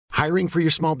Hiring for your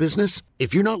small business?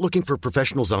 If you're not looking for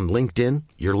professionals on LinkedIn,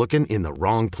 you're looking in the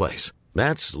wrong place.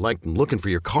 That's like looking for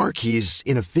your car keys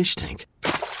in a fish tank.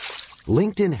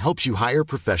 LinkedIn helps you hire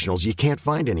professionals you can't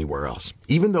find anywhere else,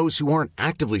 even those who aren't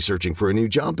actively searching for a new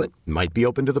job but might be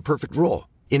open to the perfect role.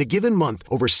 In a given month,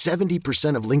 over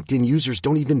 70% of LinkedIn users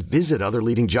don't even visit other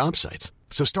leading job sites.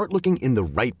 So start looking in the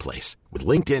right place. With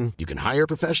LinkedIn, you can hire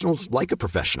professionals like a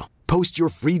professional. Post your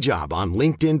free job on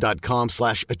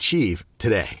linkedin.com/achieve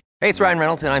today. Hey, it's Ryan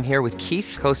Reynolds, and I'm here with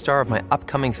Keith, co-star of my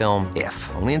upcoming film,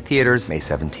 If, only in theaters May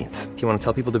 17th. Do you want to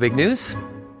tell people the big news?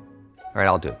 All right,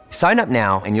 I'll do it. Sign up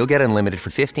now and you'll get unlimited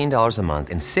for $15 a month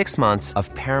and 6 months of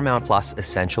Paramount Plus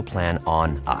Essential Plan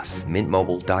on us.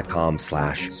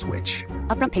 MintMobile.com/switch.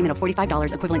 Upfront payment of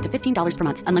 $45 equivalent to $15 per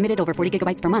month. Unlimited over 40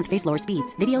 gigabytes per month. Face lower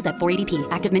speeds. Videos at 480p.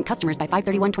 Active Mint customers by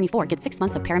 531.24 get 6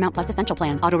 months of Paramount Plus Essential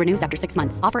Plan. Auto renews after 6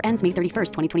 months. Offer ends May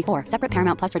 31st, 2024. Separate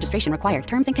Paramount Plus registration required.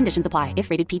 Terms and conditions apply if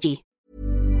rated PG.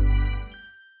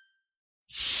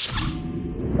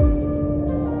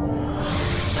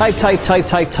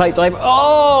 Type.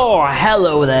 Oh,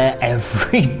 hello there,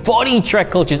 everybody.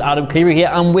 Trek Culture's Adam Cleary here,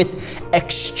 and with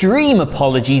extreme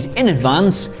apologies in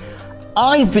advance,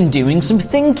 I've been doing some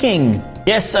thinking.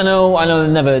 Yes, I know,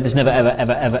 this never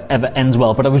ever ends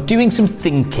well, but I was doing some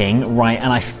thinking, right,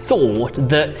 and I thought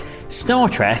that Star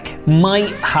Trek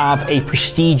might have a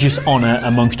prestigious honour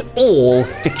amongst all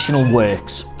fictional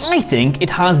works. I think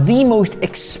it has the most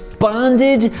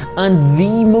expanded and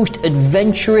the most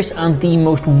adventurous and the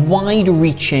most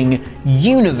wide-reaching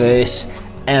universe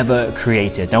ever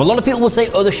created. Now, a lot of people will say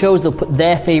other shows, they'll put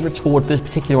their favourites forward for this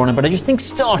particular honour, but I just think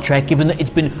Star Trek, given that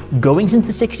it's been going since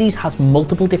the 60s, has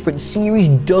multiple different series,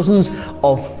 dozens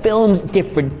of films,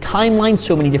 different timelines,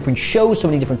 so many different shows, so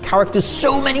many different characters,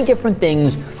 so many different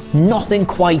things, nothing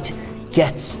quite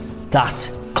gets that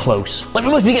close. Like, we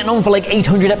must be getting on for like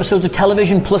 800 episodes of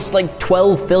television, plus like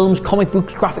 12 films, comic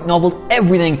books, graphic novels,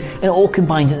 everything, and it all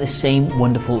combines in the same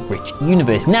wonderful, rich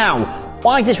universe. Now,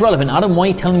 why is this relevant, Adam? Why are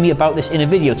you telling me about this in a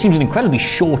video? It seems an incredibly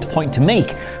short point to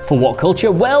make for What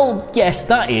Culture. Well, yes,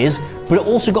 that is, but it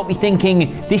also got me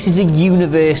thinking this is a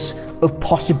universe of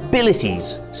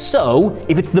possibilities. So,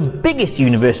 if it's the biggest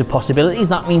universe of possibilities,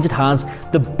 that means it has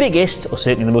the biggest, or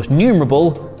certainly the most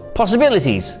numerable,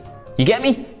 possibilities. You get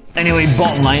me? Anyway,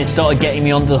 bottom line, it started getting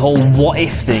me onto the whole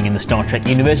what-if thing in the Star Trek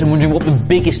universe and wondering what the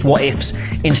biggest what-ifs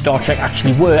in Star Trek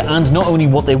actually were, and not only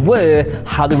what they were,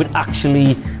 how they would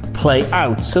actually play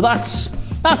out. So that's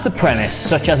the premise.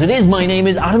 Such as it is, my name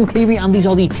is Adam Cleary, and these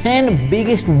are the 10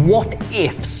 biggest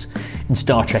what-ifs in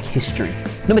Star Trek history.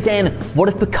 Number 10, what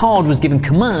if Picard was given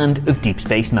command of Deep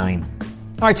Space Nine?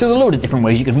 Alright, so there are a load of different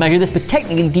ways you could measure this, but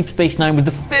technically Deep Space Nine was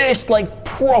the first,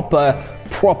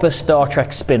 proper Star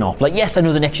Trek spin-off. Like, yes, I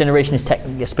know The Next Generation is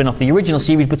technically a spin-off of the original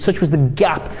series, but such was the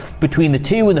gap between the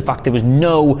two and the fact there was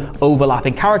no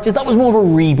overlapping characters. That was more of a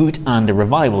reboot and a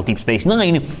revival. Deep Space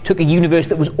Nine took a universe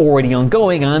that was already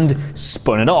ongoing and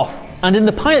spun it off. And in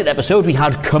the pilot episode, we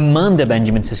had Commander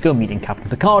Benjamin Sisko meeting Captain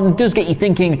Picard, and it does get you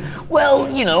thinking, well,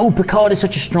 you know, Picard is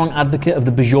such a strong advocate of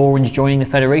the Bajorans joining the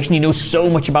Federation. He knows so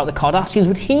much about the Cardassians.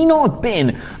 Would he not have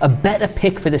been a better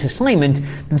pick for this assignment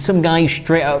than some guy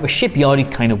straight out of a shipyard who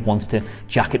kind of wants to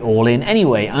jack it all in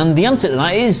anyway? And the answer to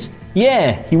that is,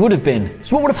 yeah, he would have been.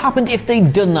 So what would have happened if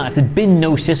they'd done that, if there'd been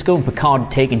no Sisko and Picard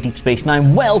had taken Deep Space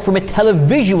Nine? Well, from a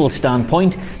televisual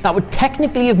standpoint, that would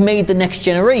technically have made The Next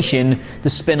Generation the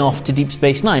spin-off to Deep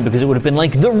Space Nine, because it would have been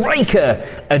like the Riker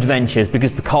Adventures,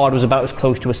 because Picard was about as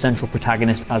close to a central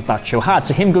protagonist as that show had.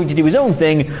 So him going to do his own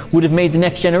thing would have made The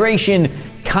Next Generation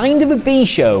kind of a B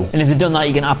show. And if they'd done that,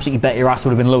 you can absolutely bet your ass there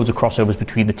would have been loads of crossovers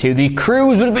between the two. The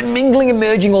crews would have been mingling and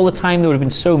merging all the time. There would have been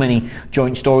so many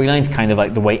joint storylines, kind of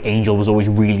like the way Angel was always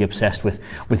really obsessed with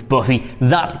Buffy,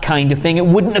 that kind of thing. It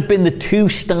wouldn't have been the two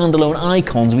standalone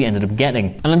icons we ended up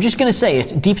getting. And I'm just going to say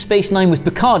it, Deep Space Nine with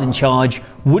Picard in charge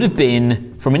would have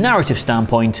been, from a narrative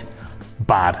standpoint,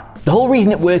 bad. The whole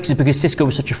reason it works is because Sisko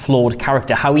was such a flawed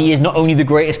character. How he is not only the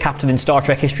greatest captain in Star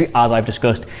Trek history, as I've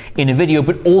discussed in a video,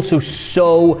 but also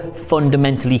so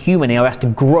fundamentally human. He has to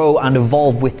grow and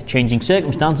evolve with the changing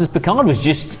circumstances. Picard was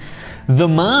just the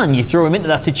man. You throw him into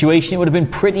that situation, it would have been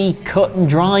pretty cut and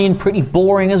dry and pretty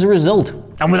boring as a result.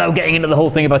 And without getting into the whole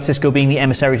thing about Sisko being the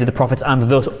emissary to the prophets and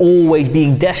thus always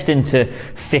being destined to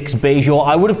fix Bajor,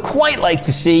 I would have quite liked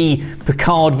to see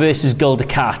Picard versus Gul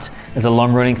Dukat as a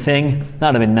long-running thing.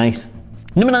 That'd have been nice.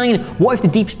 Number 9, what if the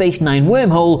Deep Space Nine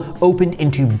wormhole opened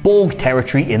into Borg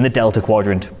territory in the Delta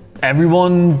Quadrant?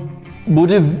 Everyone would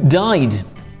have died,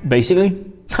 basically.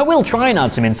 I will try and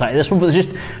add some insight to this one, but there's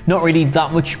just not really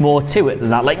that much more to it than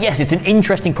that. Like, yes, it's an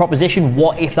interesting proposition.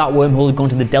 What if that wormhole had gone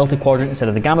to the Delta Quadrant instead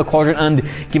of the Gamma Quadrant? And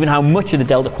given how much of the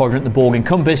Delta Quadrant the Borg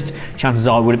encompassed, chances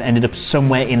are it would have ended up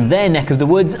somewhere in their neck of the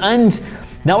woods, and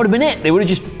that would have been it. They would have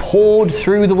just poured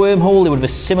through the wormhole, they would have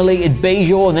assimilated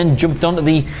Bajor, and then jumped onto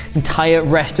the entire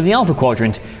rest of the Alpha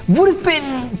Quadrant. Would have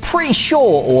been pretty sure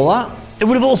all that. It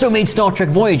would have also made Star Trek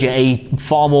Voyager a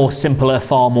far more simpler,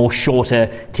 far more shorter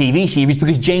TV series,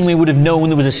 because Janeway would have known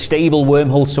there was a stable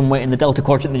wormhole somewhere in the Delta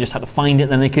Quadrant. They just had to find it,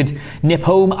 and then they could nip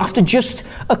home after just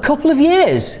a couple of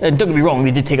years. And don't get me wrong,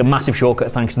 they did take a massive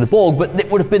shortcut thanks to the Borg, but it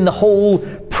would have been the whole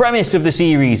premise of the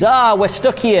series. We're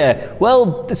stuck here.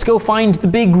 Well, let's go find the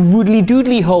big woodly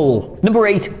doodly hole. Number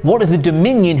 8, what if the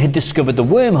Dominion had discovered the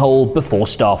wormhole before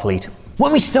Starfleet?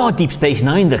 When we start Deep Space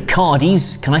Nine, the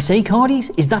Cardies, can I say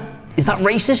Cardies? Is that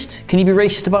racist? Can you be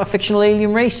racist about a fictional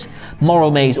alien race? Moral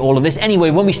maze, all of this.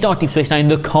 Anyway, when we start Deep Space Nine,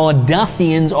 the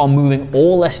Cardassians are moving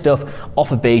all their stuff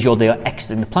off of Bajor. They are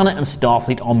exiting the planet, and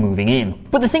Starfleet are moving in.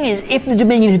 But the thing is, if the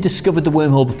Dominion had discovered the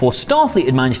wormhole before Starfleet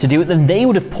had managed to do it, then they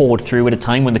would have poured through at a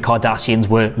time when the Cardassians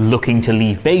were looking to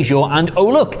leave Bajor, and oh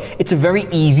look, it's a very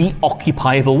easy,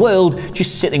 occupiable world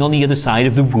just sitting on the other side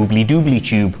of the woobly-doobly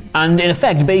tube. And in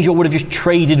effect, Bajor would have just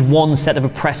traded one set of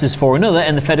oppressors for another,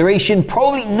 and the Federation,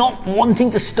 probably not wanting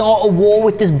to start a war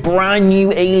with this brand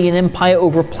new alien empire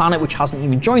over a planet which hasn't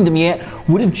even joined them yet,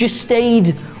 would have just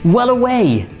stayed well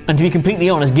away. And to be completely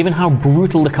honest, given how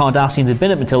brutal the Cardassians had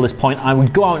been up until this point, I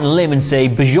would go out on a limb and say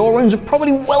Bajorans would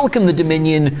probably welcome the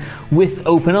Dominion with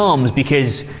open arms,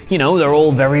 because, you know, they're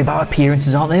all very about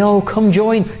appearances, aren't they? Oh, come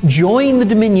join the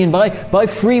Dominion by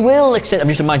free will, except I'm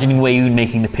just imagining Weyoun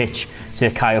making the pitch to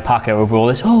Kaiopaka over all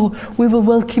this. Oh, we will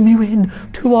welcome you in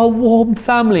to our warm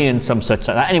family and some such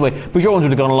like that. Anyway, Bajorans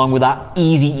would have gone along with that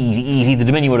easy. The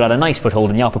Dominion would have had a nice foothold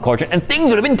in the Alpha Quadrant, and things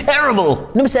would have been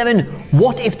terrible. Number 7,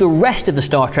 what if the rest of the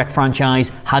Star Trek franchise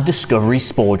had Discovery's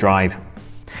spore drive?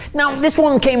 Now, this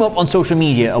one came up on social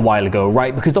media a while ago,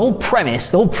 right? Because the whole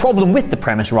problem with the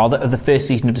premise, of the first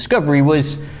season of Discovery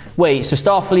was, wait, so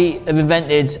Starfleet have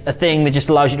invented a thing that just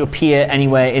allows you to appear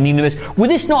anywhere in the universe. Would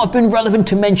this not have been relevant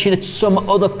to mention at some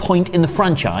other point in the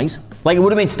franchise? Like, it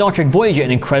would have made Star Trek Voyager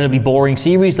an incredibly boring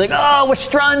series, like, we're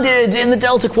stranded in the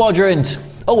Delta Quadrant.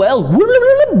 Oh well.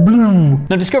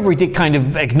 Now, Discovery did kind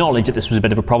of acknowledge that this was a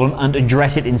bit of a problem and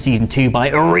address it in season 2 by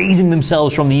erasing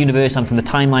themselves from the universe and from the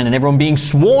timeline, and everyone being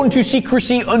sworn to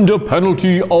secrecy under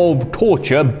penalty of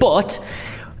torture. But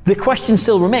the question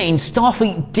still remains,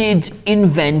 Starfleet did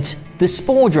invent the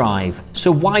spore drive.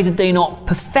 So why did they not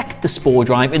perfect the spore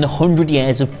drive in the 100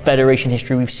 years of Federation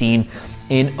history we've seen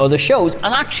in other shows?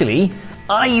 And actually,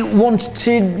 I want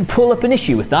to pull up an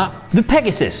issue with that. The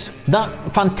Pegasus,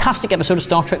 that fantastic episode of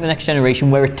Star Trek The Next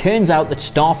Generation where it turns out that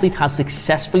Starfleet has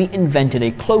successfully invented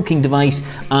a cloaking device,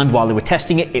 and while they were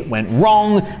testing it, it went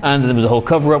wrong, and there was a whole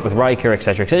cover-up with Riker,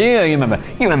 etc. Yeah, you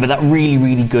remember that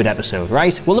really good episode,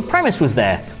 right? Well, the premise was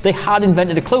there. They had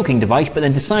invented a cloaking device, but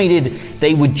then decided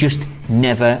they would just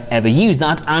never ever use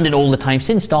that, and in all the time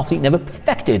since, Starfleet never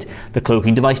perfected the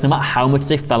cloaking device, no matter how much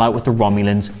they fell out with the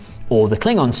Romulans or the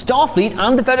Klingons. Starfleet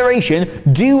and the Federation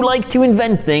do like to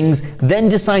invent things, then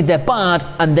decide they're bad,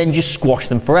 and then just squash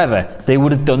them forever. They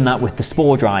would have done that with the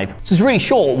spore drive. So it's really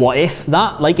short what if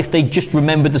that, like if they just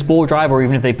remembered the spore drive, or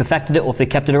even if they perfected it, or if they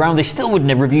kept it around, they still would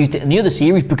never have used it in the other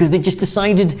series because they just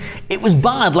decided it was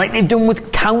bad, like they've done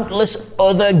with countless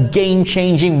other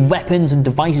game-changing weapons and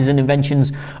devices and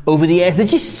inventions over the years. They're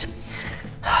just,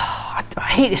 I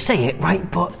hate to say it,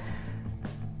 right, but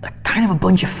they're kind of a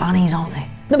bunch of fannies, aren't they?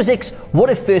 Number 6, what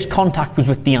if First Contact was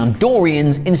with the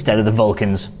Andorians instead of the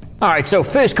Vulcans? Alright, so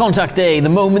First Contact Day, the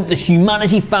moment that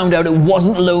humanity found out it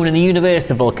wasn't alone in the universe,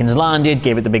 the Vulcans landed,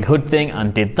 gave it the big hood thing,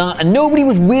 and did that, and nobody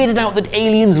was weirded out that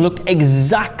aliens looked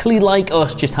exactly like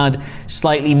us, just had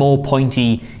slightly more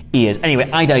pointy ears. Anyway,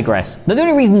 I digress. Now, the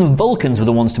only reason the Vulcans were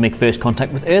the ones to make first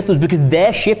contact with Earth was because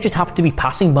their ship just happened to be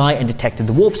passing by and detected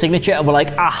the warp signature, and were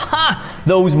like, aha,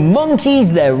 those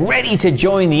monkeys, they're ready to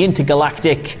join the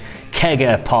intergalactic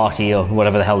Kegger party, or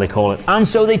whatever the hell they call it. And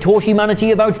so they taught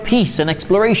humanity about peace and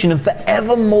exploration, and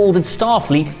forever molded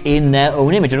Starfleet in their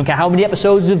own image. I don't care how many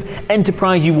episodes of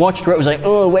Enterprise you watched where it was like,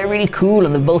 oh, we're really cool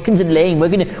and the Vulcans are lame, we're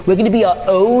gonna be our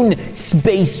own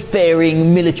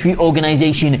spacefaring military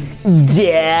organization.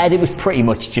 Dad, it was pretty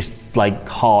much just like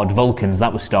hard Vulcans.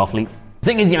 That was Starfleet. The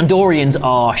thing is, the Andorians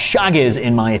are shaggers,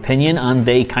 in my opinion, and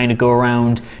they kind of go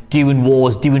around doing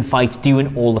wars, doing fights,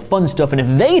 doing all the fun stuff. And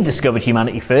if they had discovered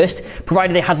humanity first,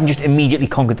 provided they hadn't just immediately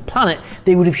conquered the planet,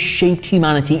 they would have shaped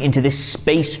humanity into this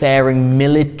spacefaring,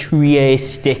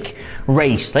 militaristic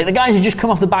race. Like the guys who just come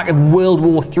off the back of World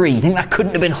War III. You think that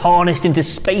couldn't have been harnessed into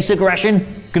space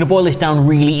aggression? Gonna boil this down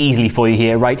really easily for you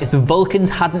here, right? If the Vulcans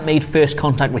hadn't made first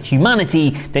contact with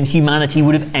humanity, then humanity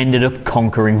would have ended up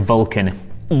conquering Vulcan.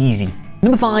 Easy.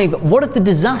 Number 5, what if the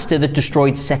disaster that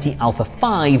destroyed Ceti Alpha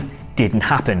 5 didn't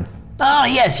happen? Ah,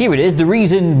 yes, here it is. The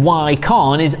reason why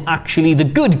Khan is actually the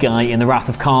good guy in the Wrath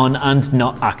of Khan and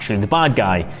not actually the bad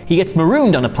guy. He gets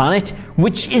marooned on a planet,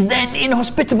 which is then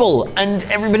inhospitable, and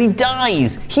everybody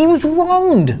dies. He was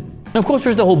wronged. And of course,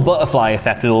 there's the whole butterfly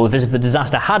effect with all of this. If the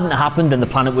disaster hadn't happened, then the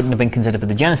planet wouldn't have been considered for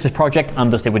the Genesis Project,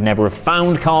 and thus they would never have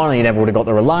found Khan, and he never would have got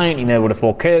the Reliant, he never would have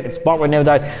fought Kirk, and Spock would never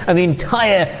died, and the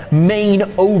entire main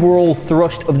overall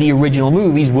thrust of the original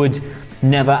movies would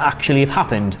never actually have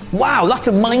happened. Wow, that's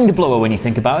a mind blower when you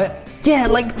think about it. Yeah,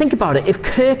 like think about it. If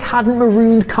Kirk hadn't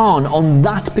marooned Khan on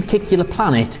that particular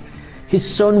planet, his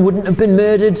son wouldn't have been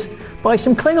murdered by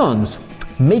some Klingons.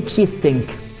 Makes you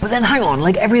think. But then hang on,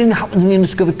 like everything that happens in the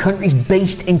Undiscovered Country is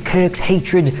based in Kirk's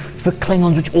hatred for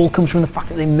Klingons, which all comes from the fact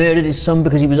that they murdered his son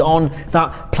because he was on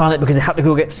that planet, because they had to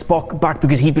go get Spock back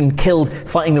because he'd been killed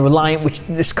fighting the Reliant, which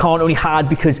this Khan only had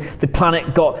because the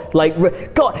planet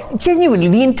got genuinely,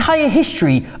 the entire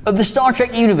history of the Star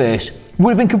Trek universe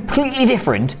would have been completely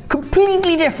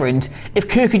different if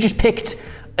Kirk had just picked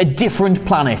a different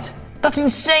planet. That's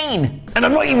insane! And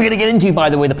I'm not even going to get into,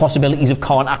 by the way, the possibilities of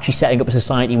Khan actually setting up a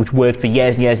society which worked for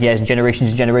years and years and years and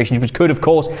generations, which could, of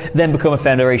course, then become a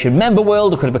Federation member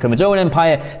world, or could have become its own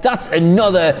empire. That's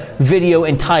another video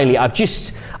entirely. I've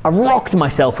rocked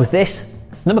myself with this.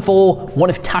 Number 4,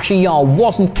 what if Tasha Yar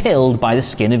wasn't killed by the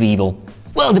skin of evil?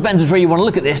 Well, it depends which way you want to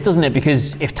look at this, doesn't it?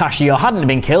 Because if Tasha Yar hadn't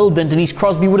been killed, then Denise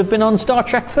Crosby would have been on Star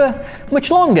Trek for much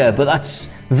longer. But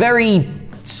that's very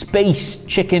space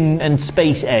chicken and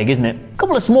space egg, isn't it? A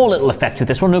couple of small little effects with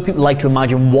this one. I know people like to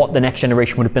imagine what the next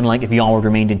generation would have been like if Yar had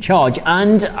remained in charge,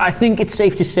 and I think it's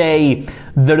safe to say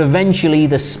that eventually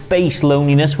the space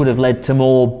loneliness would have led to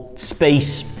more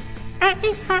space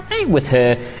with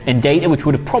her and Data, which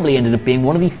would have probably ended up being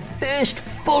one of the first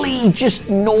fully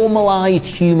just normalized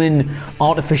human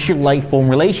artificial life form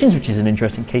relations, which is an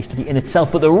interesting case study in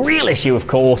itself. But the real issue, of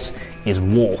course, is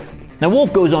Worf. Now,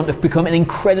 Worf goes on to become an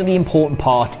incredibly important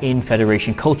part in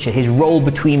Federation culture. His role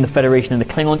between the Federation and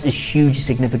the Klingons is hugely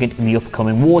significant in the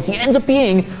upcoming wars. He ends up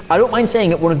being, I don't mind saying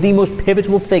it, one of the most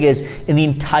pivotal figures in the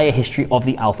entire history of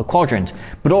the Alpha Quadrant.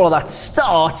 But all of that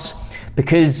starts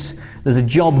because there's a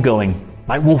job going.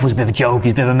 Like, Worf was a bit of a joke, he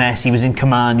was a bit of a mess, he was in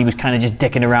command, he was kind of just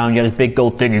dicking around, he had his big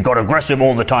gold thing, he got aggressive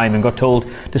all the time and got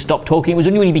told to stop talking. It was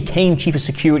only when he became Chief of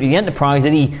Security of the Enterprise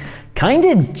that he kind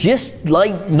of just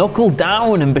like knuckled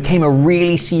down and became a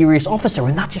really serious officer,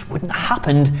 and that just wouldn't have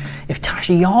happened if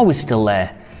Tasha Yar was still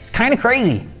there. It's kind of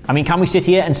crazy. I mean, can we sit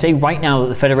here and say right now that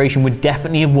the Federation would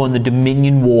definitely have won the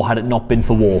Dominion War had it not been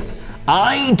for Worf?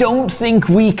 I don't think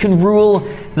we can rule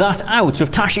that out. So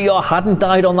if Tasha Yar hadn't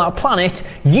died on that planet,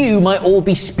 you might all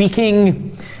be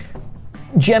speaking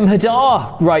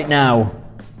Jem'Hadar right now.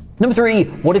 Number 3,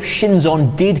 what if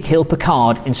Shinzon did kill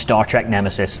Picard in Star Trek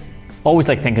Nemesis? Always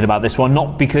like thinking about this one,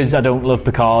 not because I don't love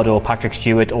Picard or Patrick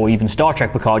Stewart or even Star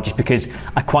Trek Picard, just because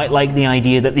I quite like the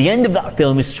idea that the end of that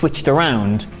film is switched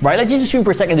around, right? Let's just assume for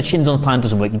a second that Shinzon's plan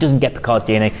doesn't work, he doesn't get Picard's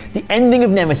DNA. The ending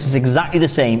of Nemesis is exactly the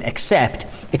same, except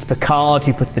it's Picard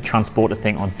who puts the transporter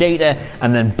thing on Data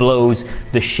and then blows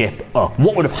the ship up.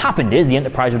 What would have happened is the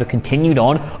Enterprise would have continued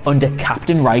on under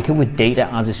Captain Riker with Data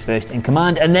as his first in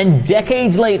command, and then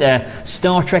decades later,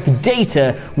 Star Trek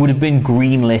Data would have been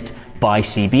greenlit by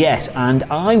CBS, and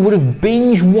I would have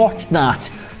binge watched that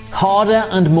harder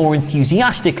and more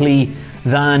enthusiastically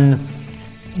than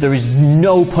there is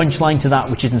no punchline to that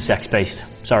which isn't sex-based.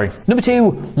 Sorry. Number 2,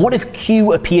 what if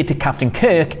Q appeared to Captain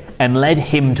Kirk and led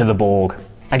him to the Borg?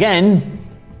 Again,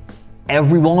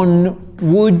 everyone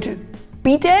would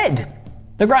be dead.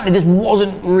 Now granted, this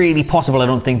wasn't really possible, I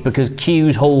don't think, because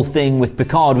Q's whole thing with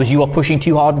Picard was you are pushing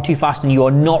too hard and too fast and you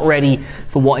are not ready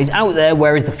for what is out there,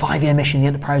 whereas the 5-year mission the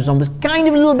Enterprise was on was kind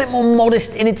of a little bit more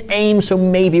modest in its aim, so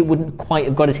maybe it wouldn't quite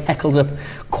have got his heckles up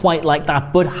quite like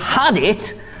that. But had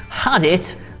it,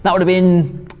 that would have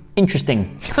been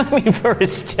interesting. I mean, for a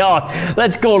start,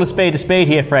 let's call a spade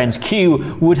here, friends.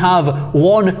 Q would have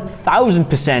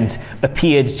 1000%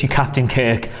 appeared to Captain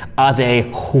Kirk as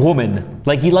a woman.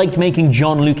 Like, he liked making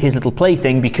John Luke his little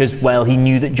plaything because, well, he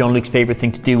knew that John Luke's favourite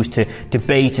thing to do was to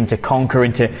debate and to conquer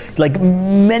and to, like,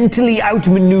 mentally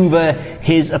outmaneuver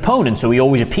his opponent. So he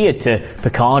always appeared to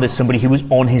Picard as somebody who was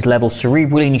on his level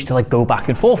cerebrally and used to, like, go back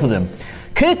and forth with him.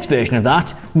 Kirk's version of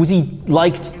that was he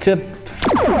liked to...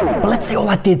 But let's say all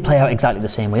that did play out exactly the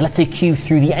same way. Let's say Q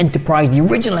threw the Enterprise, the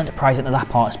original Enterprise, into that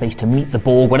part of space to meet the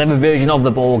Borg, whatever version of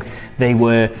the Borg they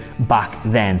were back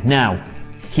then. Now,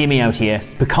 hear me out here.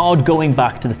 Picard going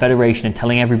back to the Federation and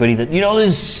telling everybody that,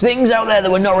 there's things out there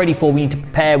that we're not ready for. We need to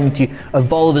prepare. We need to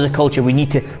evolve as a culture. We need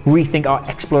to rethink our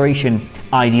exploration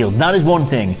ideals. That is one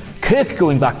thing. Kirk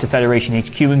going back to Federation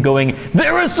HQ and going,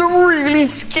 there are some really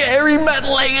scary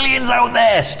metal aliens out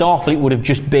there. Starfleet would have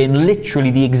just been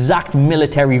literally the exact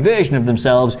military version of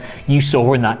themselves you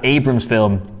saw in that Abrams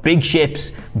film. Big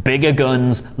ships, bigger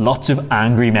guns, lots of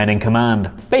angry men in command.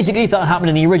 Basically, if that happened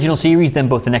in the original series, then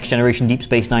both the Next Generation, Deep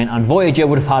Space Nine and Voyager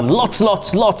would have had lots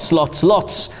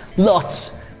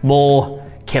more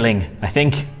killing, I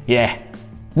think. Yeah.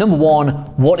 Number 1,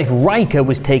 what if Riker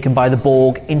was taken by the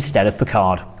Borg instead of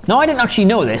Picard? Now, I didn't actually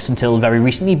know this until very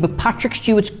recently, but Patrick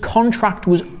Stewart's contract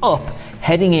was up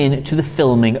heading in to the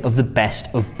filming of The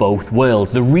Best of Both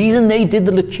Worlds. The reason they did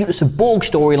the Locutus of Borg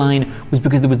storyline was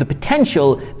because there was the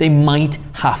potential they might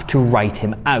have to write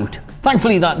him out.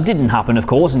 Thankfully, that didn't happen, of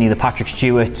course, and either Patrick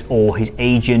Stewart or his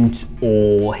agent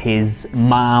or his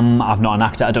mum, I'm not an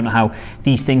actor, I don't know how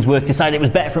these things work, decided it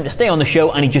was better for him to stay on the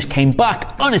show, and he just came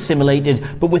back unassimilated,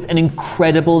 but with an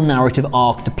incredible narrative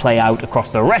arc to play out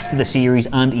across the rest of the series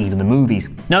and even the movies.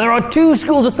 Now, there are 2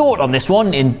 schools of thought on this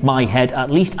one, in my head at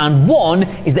least, and one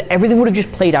is that everything would have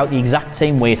just played out the exact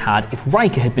same way it had if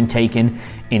Riker had been taken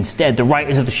instead. The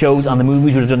writers of the shows and the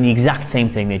movies would have done the exact same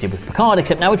thing they did with Picard,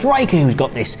 except now it's Riker who's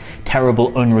got this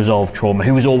terrible unresolved trauma,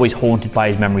 who is always haunted by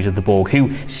his memories of the Borg,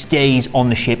 who stays on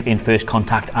the ship in First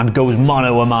Contact and goes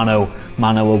mano a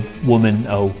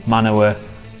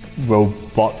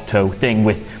roboto thing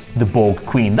with the Borg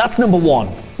Queen. That's number 1.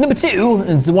 Number 2,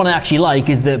 and the one I actually like,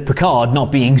 is that Picard,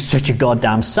 not being such a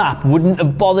goddamn sap, wouldn't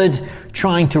have bothered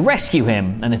trying to rescue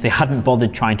him. And if they hadn't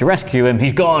bothered trying to rescue him,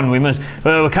 he's gone. We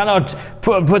cannot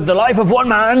put the life of one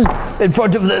man in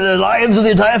front of the lives of the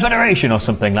entire Federation, or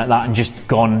something like that, and just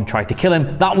gone and tried to kill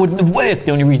him. That wouldn't have worked.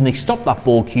 The only reason they stopped that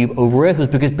Borg cube over Earth was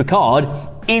because Picard,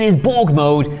 in his Borg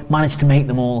mode, managed to make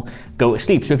them all go to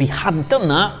sleep. So if he hadn't done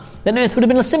that, then Earth would have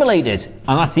been assimilated.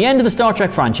 And that's the end of the Star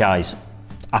Trek franchise.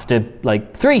 After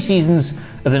 3 seasons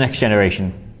of The Next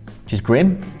Generation, which is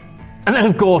grim. And then,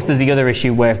 of course, there's the other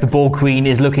issue where if the Borg Queen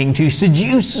is looking to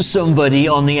seduce somebody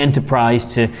on the Enterprise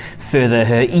to further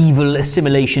her evil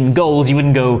assimilation goals, you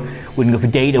wouldn't go for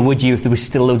Data, would you, if there was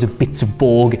still loads of bits of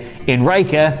Borg in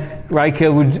Riker? Riker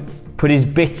would put his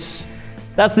bits...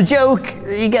 That's the joke!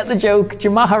 You get the joke,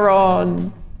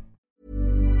 Jamaharon!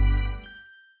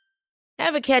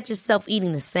 Ever catch yourself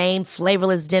eating the same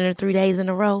flavorless dinner 3 days in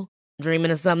a row?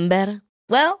 Dreaming of something better?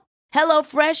 Well,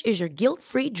 HelloFresh is your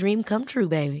guilt-free dream come true,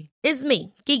 baby. It's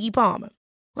me, Keke Palmer.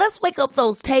 Let's wake up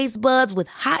those taste buds with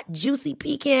hot, juicy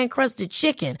pecan-crusted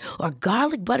chicken or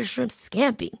garlic butter shrimp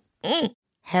scampi.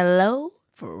 Hello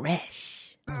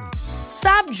Fresh.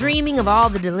 Stop dreaming of all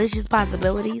the delicious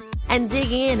possibilities and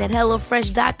dig in at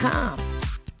HelloFresh.com.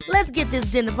 Let's get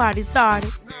this dinner party started.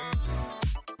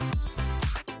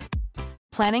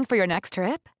 Planning for your next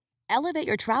trip? Elevate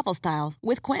your travel style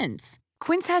with Quince.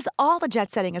 Quince has all the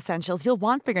jet-setting essentials you'll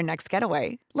want for your next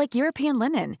getaway, like European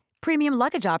linen, premium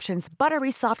luggage options,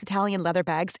 buttery soft Italian leather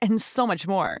bags, and so much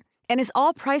more. And is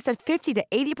all priced at 50 to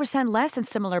 80% less than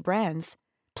similar brands.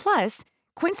 Plus,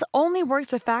 Quince only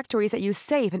works with factories that use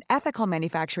safe and ethical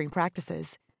manufacturing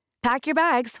practices. Pack your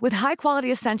bags with high-quality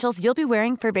essentials you'll be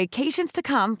wearing for vacations to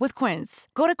come with Quince.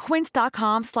 Go to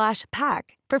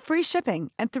quince.com/pack for free shipping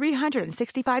and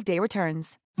 365-day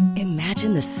returns.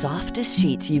 Imagine the softest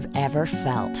sheets you've ever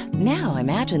felt. Now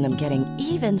imagine them getting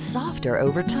even softer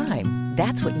over time.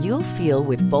 That's what you'll feel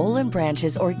with Boll &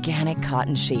 Branch's organic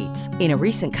cotton sheets. In a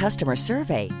recent customer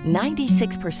survey,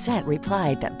 96%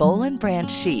 replied that Boll &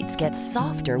 Branch sheets get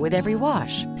softer with every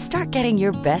wash. Start getting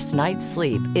your best night's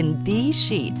sleep in these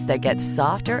sheets that get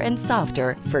softer and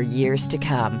softer for years to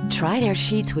come. Try their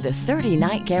sheets with a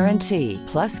 30-night guarantee.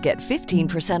 Plus, get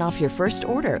 15% off your first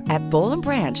order at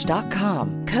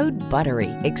bollandbranch.com. Code BUTTERY.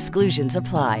 Exclusions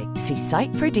apply. See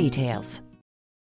site for details.